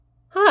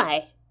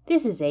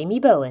This is Amy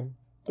Bowen.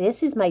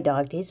 This is my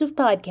Dog Days of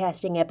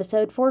Podcasting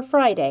episode for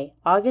Friday,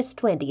 August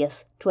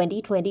 20th,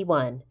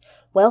 2021.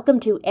 Welcome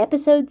to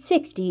episode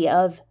 60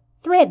 of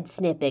Thread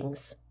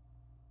Snippings.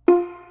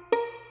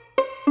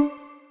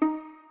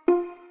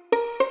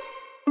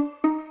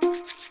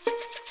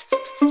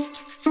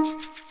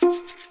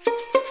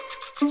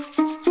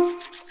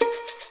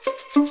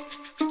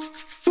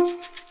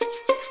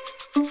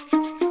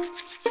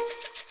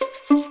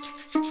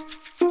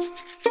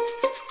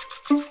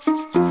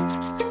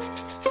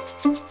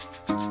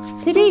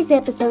 Today's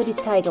episode is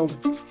titled,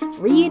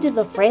 Read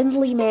the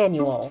Friendly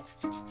Manual.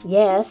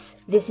 Yes,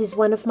 this is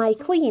one of my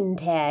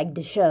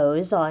clean-tagged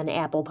shows on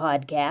Apple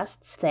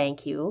Podcasts,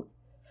 thank you.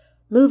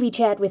 Movie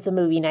Chat with the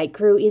Movie Night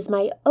Crew is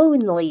my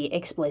only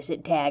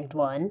explicit-tagged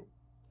one.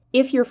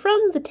 If you're from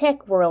the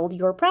tech world,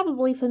 you're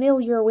probably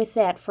familiar with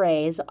that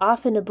phrase,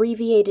 often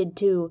abbreviated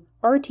to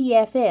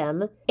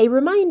RTFM, a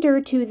reminder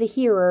to the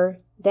hearer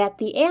that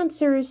the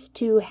answers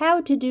to how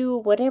to do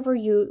whatever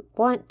you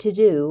want to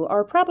do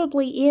are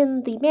probably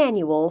in the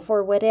manual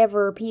for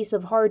whatever piece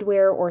of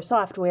hardware or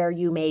software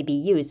you may be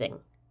using.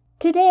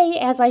 Today,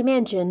 as I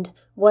mentioned,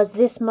 was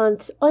this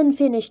month's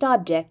Unfinished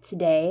Objects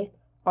Day,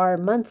 our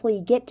monthly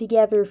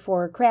get-together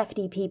for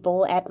crafty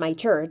people at my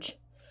church.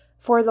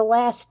 For the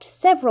last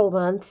several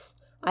months,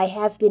 I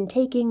have been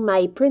taking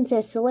my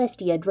Princess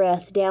Celestia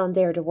dress down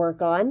there to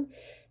work on.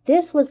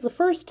 This was the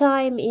first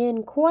time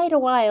in quite a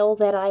while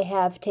that I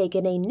have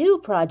taken a new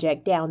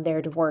project down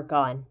there to work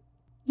on.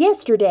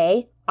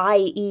 Yesterday,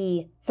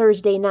 i.e.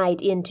 Thursday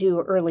night into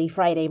early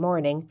Friday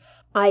morning,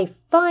 I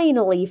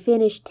finally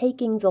finished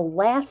taking the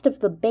last of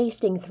the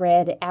basting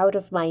thread out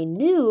of my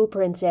new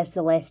Princess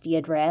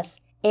Celestia dress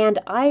and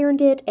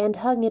ironed it and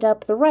hung it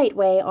up the right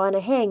way on a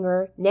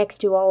hanger next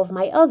to all of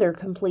my other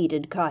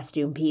completed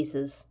costume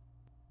pieces.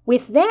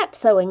 With that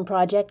sewing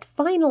project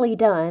finally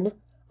done,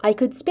 I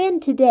could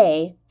spend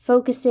today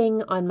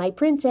focusing on my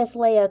Princess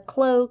Leia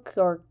cloak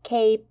or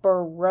cape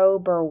or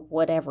robe or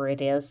whatever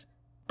it is.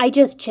 I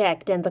just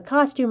checked and the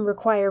costume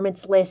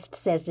requirements list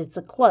says it's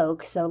a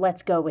cloak, so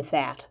let's go with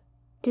that.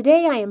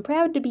 Today I am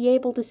proud to be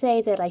able to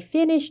say that I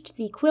finished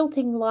the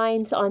quilting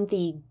lines on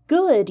the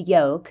good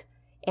yoke,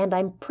 and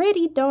I'm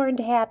pretty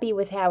darned happy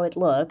with how it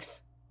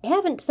looks. I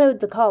haven't sewed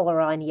the collar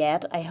on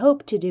yet. I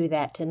hope to do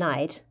that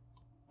tonight.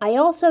 I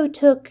also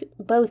took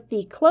both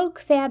the cloak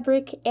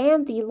fabric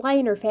and the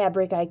liner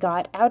fabric I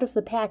got out of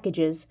the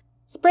packages,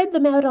 spread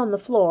them out on the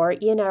floor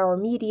in our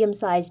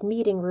medium-sized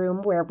meeting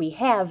room where we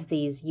have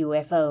these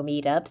UFO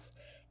meetups,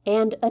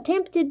 and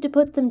attempted to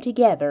put them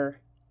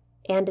together,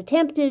 and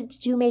attempted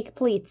to make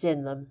pleats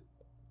in them.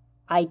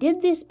 I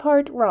did this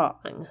part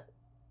wrong.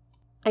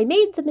 I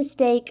made the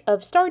mistake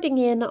of starting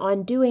in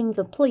on doing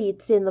the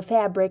pleats in the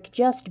fabric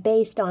just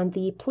based on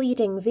the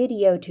pleating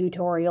video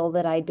tutorial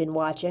that I'd been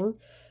watching,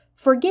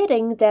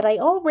 forgetting that I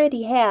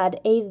already had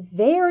a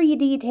very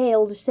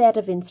detailed set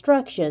of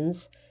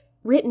instructions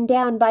written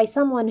down by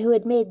someone who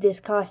had made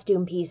this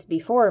costume piece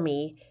before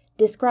me,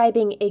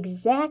 describing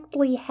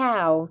exactly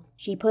how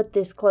she put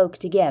this cloak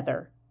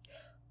together.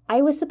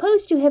 I was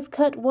supposed to have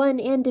cut one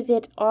end of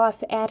it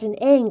off at an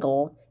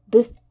angle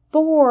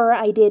before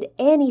I did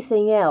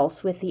anything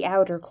else with the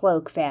outer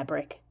cloak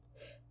fabric.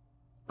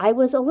 I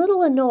was a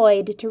little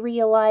annoyed to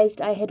realize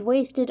I had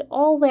wasted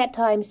all that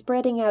time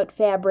spreading out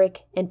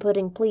fabric and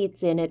putting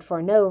pleats in it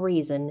for no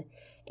reason,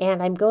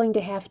 and I'm going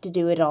to have to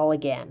do it all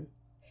again.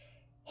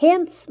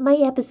 Hence my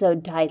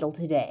episode title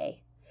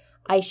today.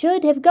 I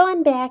should have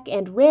gone back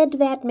and read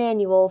that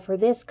manual for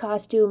this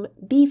costume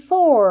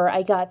before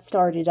I got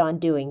started on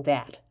doing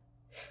that.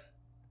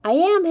 I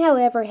am,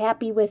 however,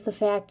 happy with the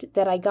fact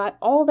that I got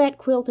all that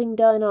quilting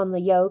done on the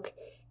yoke,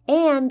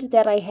 and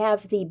that I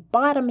have the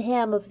bottom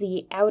hem of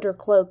the outer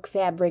cloak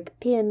fabric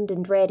pinned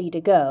and ready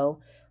to go.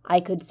 I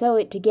could sew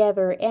it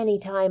together any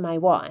time I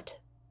want.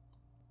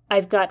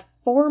 I've got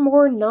 4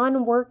 more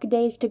non-work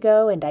days to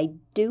go, and I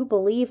do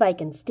believe I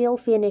can still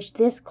finish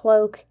this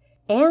cloak,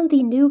 and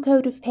the new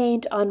coat of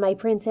paint on my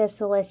Princess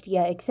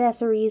Celestia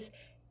accessories,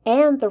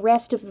 and the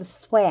rest of the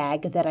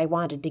swag that I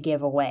wanted to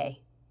give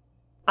away.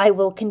 I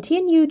will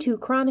continue to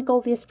chronicle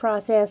this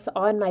process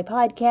on my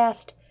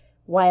podcast,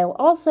 while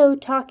also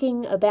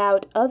talking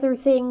about other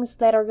things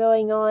that are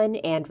going on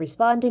and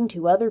responding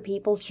to other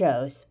people's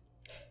shows.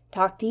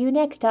 Talk to you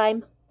next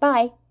time.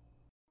 Bye.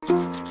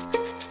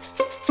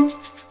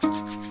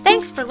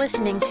 Thanks for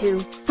listening to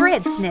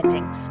Thread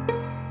Snippings.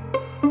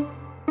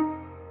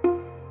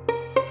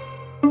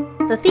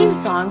 The theme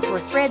song for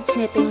Thread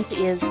Snippings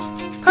is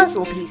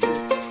Puzzle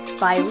Pieces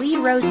by Lee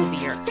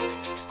Rosevere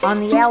on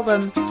the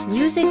album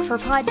Music for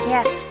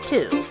Podcasts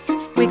 2.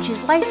 Which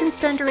is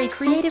licensed under a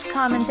Creative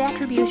Commons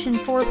Attribution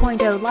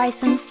 4.0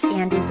 license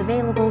and is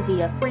available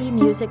via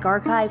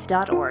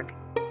freemusicarchive.org.